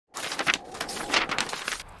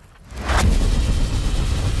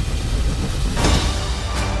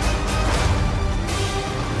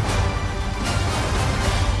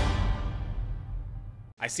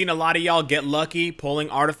seen a lot of y'all get lucky pulling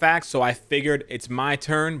artifacts, so I figured it's my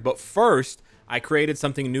turn. But first, I created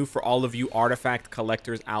something new for all of you artifact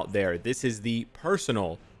collectors out there. This is the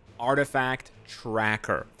personal artifact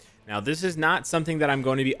tracker. Now, this is not something that I'm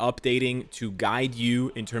going to be updating to guide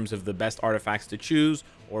you in terms of the best artifacts to choose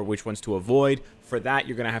or which ones to avoid. For that,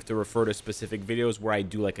 you're going to have to refer to specific videos where I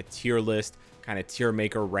do like a tier list, kind of tier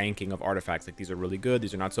maker ranking of artifacts. Like, these are really good,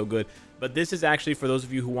 these are not so good. But this is actually for those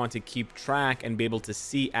of you who want to keep track and be able to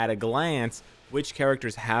see at a glance which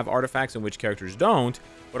characters have artifacts and which characters don't,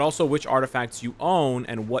 but also which artifacts you own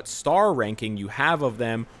and what star ranking you have of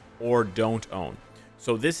them or don't own.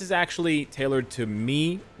 So this is actually tailored to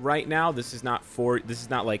me right now. This is not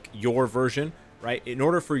like your version, right? In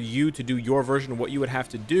order for you to do your version, what you would have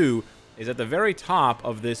to do is at the very top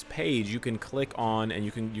of this page, you can click on, and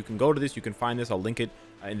you can go to this, you can find this, I'll link it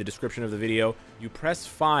in the description of the video. You press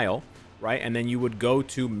file, right? And then you would go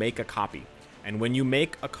to make a copy. And when you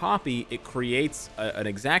make a copy, it creates an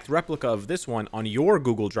exact replica of this one on your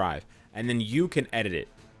Google Drive, and then you can edit it.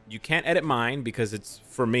 You can't edit mine because it's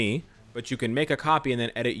for me, but you can make a copy and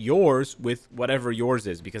then edit yours with whatever yours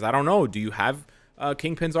is, because I don't know, do you have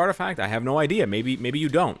Kingpin's artifact? I have no idea. Maybe you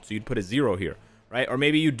don't, so you'd put a 0 here, right? Or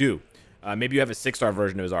maybe you do. Maybe you have a 6-star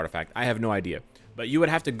version of his artifact. I have no idea. But you would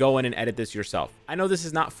have to go in and edit this yourself. I know this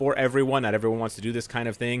is not for everyone. Not everyone wants to do this kind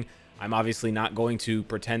of thing. I'm obviously not going to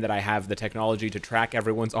pretend that I have the technology to track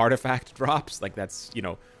everyone's artifact drops. Like, that's, you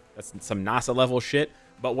know, that's some NASA level shit.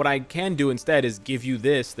 But what I can do instead is give you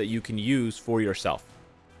this that you can use for yourself.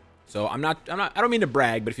 So I don't mean to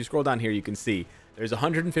brag, but if you scroll down here, you can see there's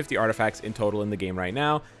 150 artifacts in total in the game right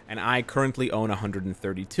now, and I currently own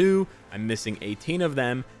 132. I'm missing 18 of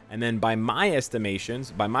them, and then by my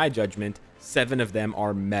estimations, by my judgment, 7 of them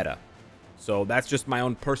are meta. So that's just my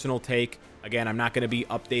own personal take. Again, I'm not going to be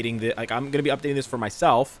updating the, like, I'm going to be updating this for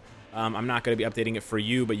myself. I'm not going to be updating it for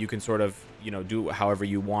you, but you can sort of, you know, do however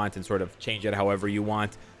you want and sort of change it however you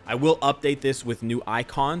want. I will update this with new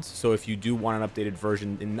icons, so if you do want an updated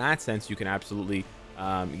version in that sense, you can absolutely,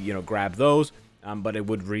 you know, grab those. But it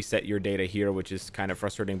would reset your data here, which is kind of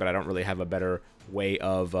frustrating, but I don't really have a better way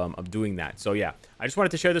of doing that. So yeah, I just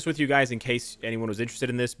wanted to share this with you guys in case anyone was interested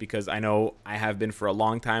in this, because I know I have been for a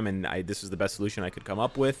long time, and this is the best solution I could come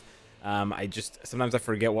up with. Sometimes I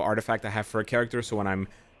forget what artifact I have for a character, so when I'm,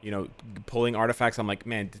 you know, pulling artifacts, I'm like,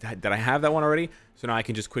 man, did I have that one already? So now I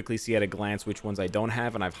can just quickly see at a glance which ones I don't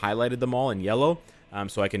have, and I've highlighted them all in yellow,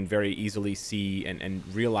 so I can very easily see and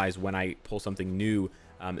realize when I pull something new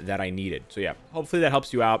that I needed. So yeah, hopefully that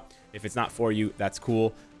helps you out. If it's not for you, that's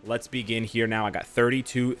cool. Let's begin here now. I got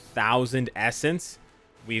 32,000 essence.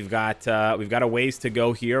 We've got a ways to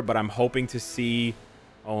go here, but I'm hoping to see.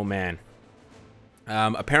 Oh man.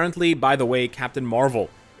 Apparently, by the way, Captain Marvel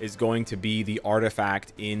is going to be the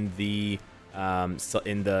artifact in the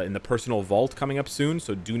personal vault coming up soon.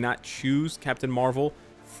 So do not choose Captain Marvel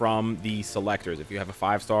from the selectors. If you have a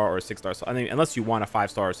 5-star or a 6-star, I mean, unless you want a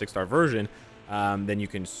 5-star or 6-star version, then you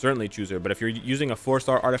can certainly choose her. But if you're using a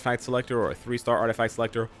 4-star artifact selector or a 3-star artifact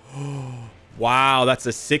selector, wow, that's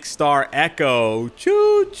a 6-star Echo.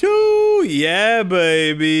 Choo choo, yeah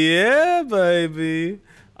baby, yeah baby.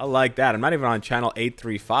 I like that. I'm not even on channel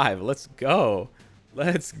 835. Let's go.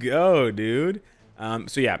 Let's go, dude.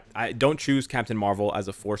 So yeah, I don't choose Captain Marvel as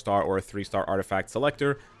a 4-star or a 3-star artifact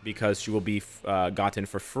selector, because she will be gotten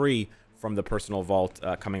for free from the personal vault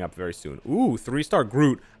coming up very soon. Ooh, 3-star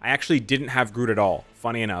Groot. I actually didn't have Groot at all.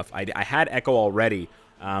 Funny enough, I had Echo already,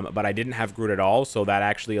 but I didn't have Groot at all, so that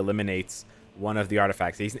actually eliminates one of the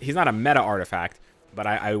artifacts. He's not a meta artifact, but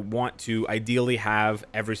I want to ideally have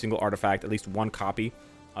every single artifact, at least one copy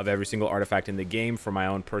of every single artifact in the game for my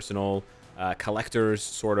own personal collector's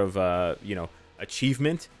sort of, you know,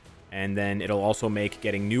 achievement. And then it'll also make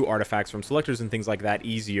getting new artifacts from selectors and things like that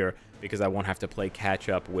easier, because I won't have to play catch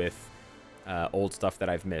up with old stuff that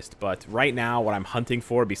I've missed. But right now, what I'm hunting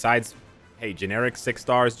for, besides, hey, generic 6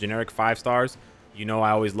 stars, generic 5 stars, you know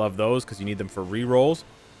I always love those because you need them for rerolls.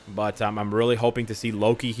 But I'm really hoping to see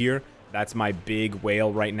Loki here. That's my big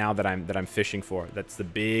whale right now that I'm fishing for. That's the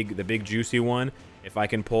big juicy one. If I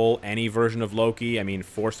can pull any version of Loki, I mean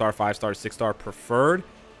 4-star, 5-star, 6-star preferred,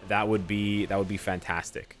 that would be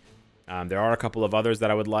fantastic. There are a couple of others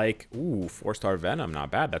that I would like. Ooh, 4-star Venom,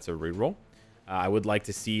 not bad. That's a reroll. I would like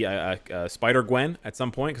to see a Spider-Gwen at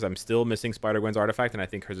some point, because I'm still missing Spider-Gwen's artifact, and I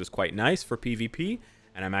think hers is quite nice for PvP.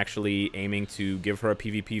 And I'm actually aiming to give her a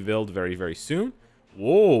PvP build very, very soon.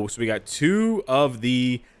 Whoa, so we got 2 of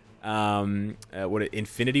the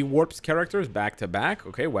Infinity Warps characters back to back.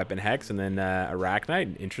 Okay, Weapon Hex and then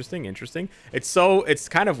Arachnite. Interesting. It's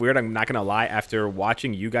kind of weird, I'm not gonna lie. After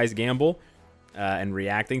watching you guys gamble, and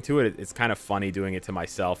reacting to it. It's kind of funny doing it to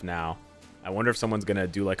myself now. I wonder if someone's gonna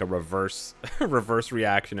do like a reverse reverse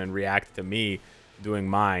reaction and react to me doing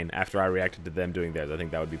mine after I reacted to them doing theirs. I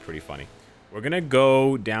think that would be pretty funny. We're gonna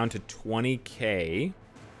go down to 20k,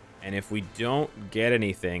 and if we don't get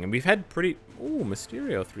anything, and we've had pretty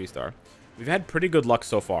Mysterio 3-star. We've had pretty good luck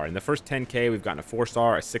so far. In the first 10k, we've gotten a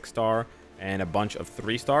 4-star, a 6-star, and a bunch of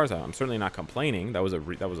 3-stars. I'm certainly not complaining. That was a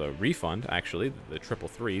refund, actually, the triple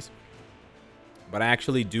 3s. But I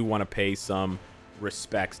actually do want to pay some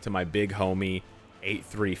respects to my big homie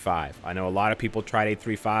 835. I know a lot of people tried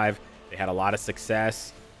 835. They had a lot of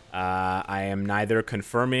success. I am neither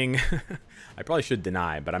confirming I probably should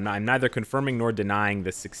deny, but I'm neither confirming nor denying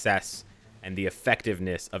the success and the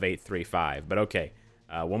effectiveness of 835. But okay,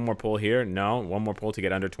 one more pull here. No, one more pull to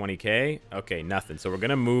get under 20k. Okay, nothing. So we're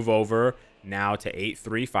gonna move over now to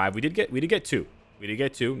 835. We did get two.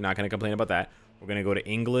 Not gonna complain about that. We're gonna go to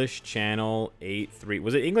English channel 83.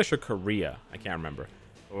 Was it English or Korea? I can't remember.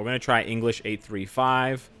 But we're gonna try English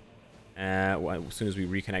 835. As soon as we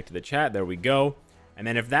reconnect to the chat, there we go. And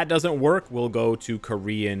then if that doesn't work, we'll go to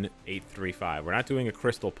Korean 835. We're not doing a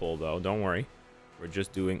crystal pull though. Don't worry. We're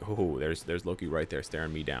just doing. Oh, there's Loki right there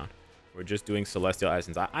staring me down. We're just doing Celestial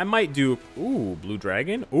Essence. I might do. Ooh, Blue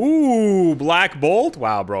Dragon. Ooh, Black Bolt.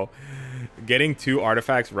 Wow, bro. Getting 2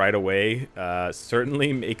 artifacts right away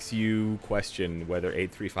certainly makes you question whether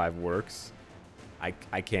 835 works.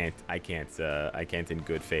 I can't in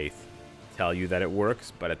good faith tell you that it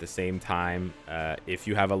works, but at the same time, if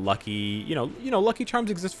you have a lucky, lucky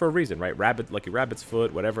charms exist for a reason, right? Lucky rabbit's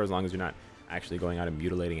foot, whatever, as long as you're not actually going out and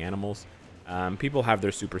mutilating animals. People have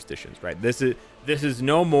their superstitions, right? This is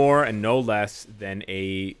no more and no less than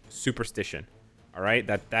a superstition. All right,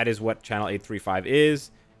 that is what channel 835 is.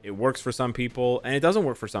 It works for some people, and it doesn't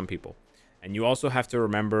work for some people. And you also have to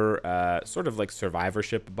remember, sort of like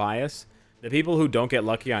survivorship bias. The people who don't get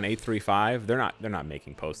lucky on 835, they're not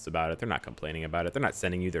making posts about it. They're not complaining about it. They're not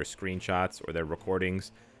sending you their screenshots or their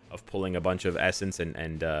recordings of pulling a bunch of essence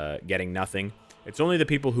and getting nothing. It's only the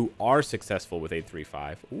people who are successful with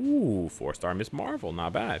 835. Ooh, 4-star Miss Marvel,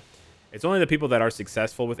 not bad. It's only the people that are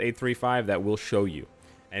successful with 835 that will show you.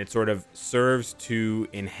 And it sort of serves to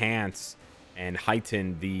enhance and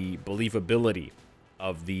heighten the believability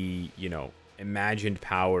of the, imagined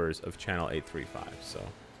powers of channel 835. So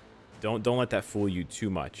don't let that fool you too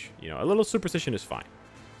much. A little superstition is fine.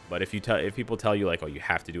 But if people tell you like, oh, you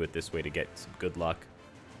have to do it this way to get some good luck,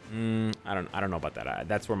 I don't know about that.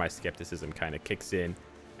 That's where my skepticism kind of kicks in,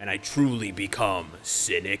 and I truly become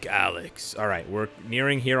Cynicalex. All right, we're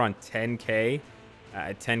nearing here on 10k.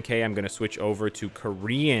 At 10k, I'm gonna switch over to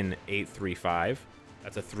Korean 835.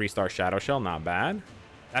 That's a 3-star Shadow Shell, not bad.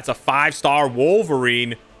 That's a 5-star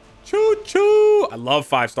Wolverine. Choo choo! I love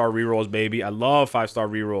 5-star rerolls, baby. I love 5-star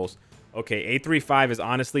rerolls. Okay, 835 is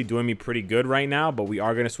honestly doing me pretty good right now, but we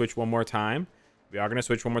are gonna switch one more time.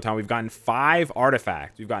 We've gotten 5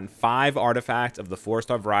 artifacts. We've gotten 5 artifacts of the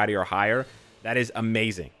 4-star variety or higher. That is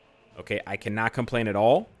amazing. Okay, I cannot complain at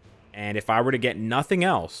all. And if I were to get nothing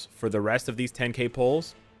else for the rest of these 10k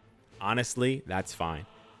pulls, honestly, that's fine.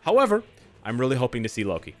 However, I'm really hoping to see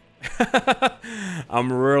Loki.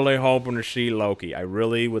 I'm really hoping to see Loki. I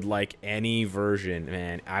really would like any version,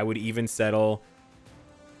 man. I would even settle.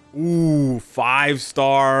 Ooh,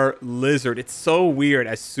 5-star lizard. It's so weird.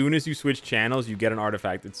 As soon as you switch channels, you get an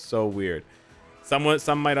artifact. It's so weird. Some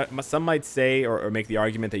might say or make the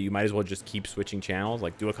argument that you might as well just keep switching channels,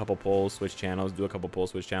 like do a couple pulls, switch channels, do a couple pulls,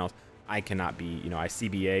 switch channels. I cannot be, I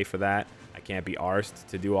CBA for that. I can't be arsed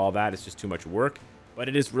to do all that. It's just too much work. But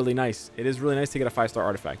it is really nice. It is really nice to get a 5-star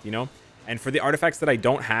artifact, And for the artifacts that I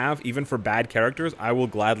don't have, even for bad characters, I will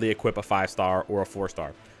gladly equip a 5-star or a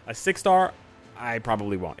 4-star. A 6-star, I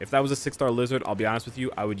probably won't. If that was a 6-star lizard, I'll be honest with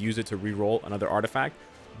you, I would use it to reroll another artifact.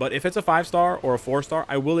 But if it's a 5-star or a 4-star,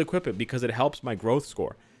 I will equip it because it helps my growth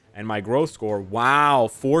score. And my growth score, wow,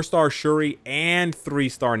 4-star Shuri and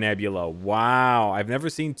 3-star Nebula. Wow, I've never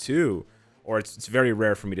seen 2. Or it's very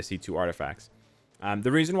rare for me to see 2 artifacts.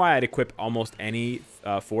 The reason why I'd equip almost any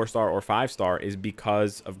 4-star or 5-star is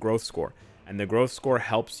because of growth score. And the growth score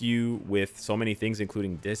helps you with so many things,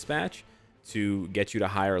 including dispatch, to get you to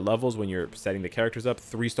higher levels when you're setting the characters up.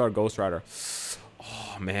 3-star Ghost Rider.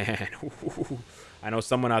 Oh, man. I know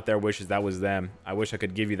someone out there wishes that was them. I wish I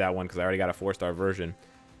could give you that one because I already got a 4-star version.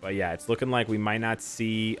 But yeah, it's looking like we might not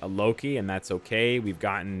see a Loki, and that's okay. We've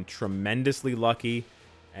gotten tremendously lucky,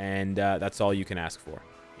 and that's all you can ask for.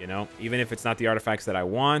 Even if it's not the artifacts that I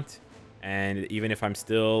want, and even if I'm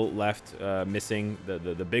still left missing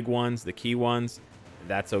the big ones, the key ones,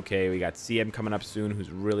 that's okay. We got CM coming up soon, who's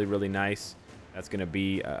really, really nice. That's going to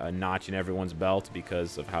be a notch in everyone's belt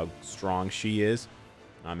because of how strong she is,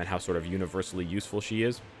 and how sort of universally useful she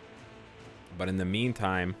is. But in the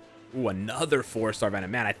meantime, ooh, another 4-star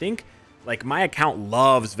Venom. Man, I think, like, my account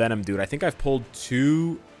loves Venom, dude. I think I've pulled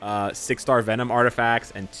 2 6-star Venom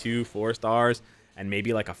artifacts and 2 4-stars, and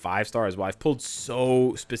maybe like a 5-star as well. I've pulled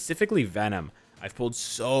specifically Venom. I've pulled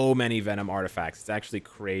so many Venom artifacts. It's actually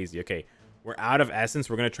crazy. Okay, we're out of essence.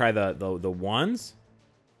 We're gonna try the ones.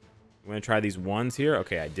 We're gonna try these ones here.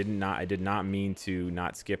 Okay, I did not mean to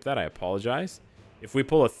not skip that. I apologize. If we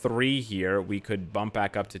pull a 3 here, we could bump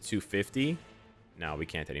back up to 250. No, we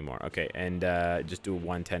can't anymore. Okay, and just do a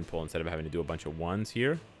 110 pull instead of having to do a bunch of 1s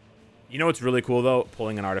here. You know what's really cool though?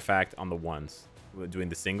 Pulling an artifact on the 1s, doing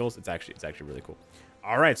the singles. It's actually really cool.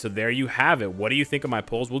 All right, so there you have it. What do you think of my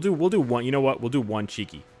pulls? We'll do one. You know what? We'll do one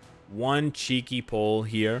cheeky pull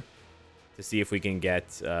here to see if we can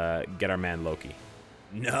get our man Loki.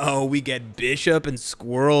 No, we get Bishop and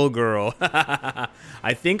Squirrel Girl.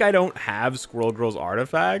 I think I don't have Squirrel Girl's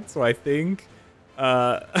artifact, so I think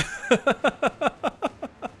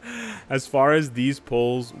as far as these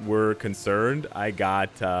pulls were concerned, I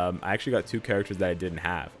actually got 2 characters that I didn't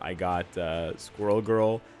have. I got Squirrel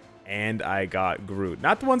Girl and I got Groot.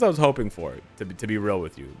 Not the ones I was hoping for, to be real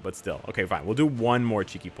with you, but still. Okay, fine. We'll do one more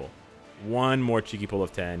cheeky pull. One more cheeky pull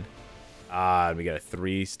of 10. We got a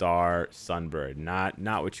 3-star Sunbird. Not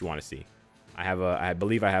what you want to see. I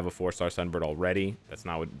believe I have a 4-star Sunbird already. That's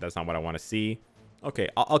not what I want to see. Okay,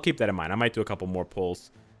 I'll keep that in mind. I might do a couple more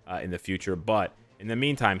pulls in the future, but in the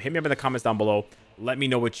meantime, hit me up in the comments down below. Let me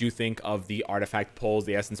know what you think of the artifact pulls,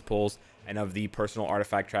 the essence pulls, and of the personal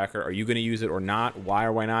artifact tracker. Are you going to use it or not? Why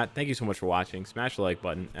or why not? Thank you so much for watching. Smash the like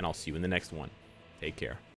button, and I'll see you in the next one. Take care.